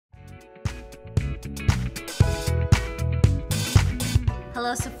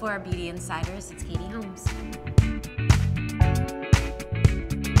Hello Sephora Beauty Insiders, it's Katie Holmes.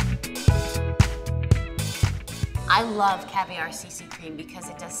 I love Caviar CC Cream because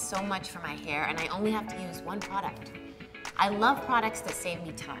it does so much for my hair and I only have to use one product. I love products that save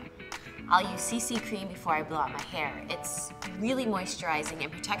me time. I'll use CC Cream before I blow out my hair. It's really moisturizing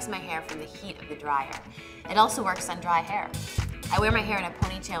and protects my hair from the heat of the dryer. It also works on dry hair. I wear my hair in a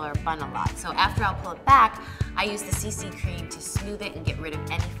ponytail or a bun a lot, so after I'll pull it back, I use the CC Cream to smooth it and get rid of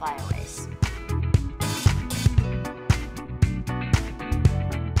any flyaways.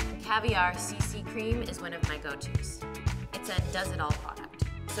 Caviar CC Cream is one of my go-tos. It's a does-it-all product,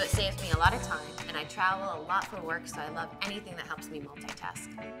 so it saves me a lot of time, and I travel a lot for work, so I love anything that helps me multitask.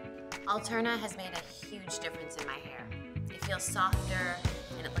 Alterna has made a huge difference in my hair. It feels softer,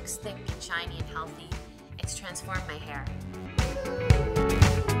 and it looks thick and shiny and healthy. It's transformed my hair.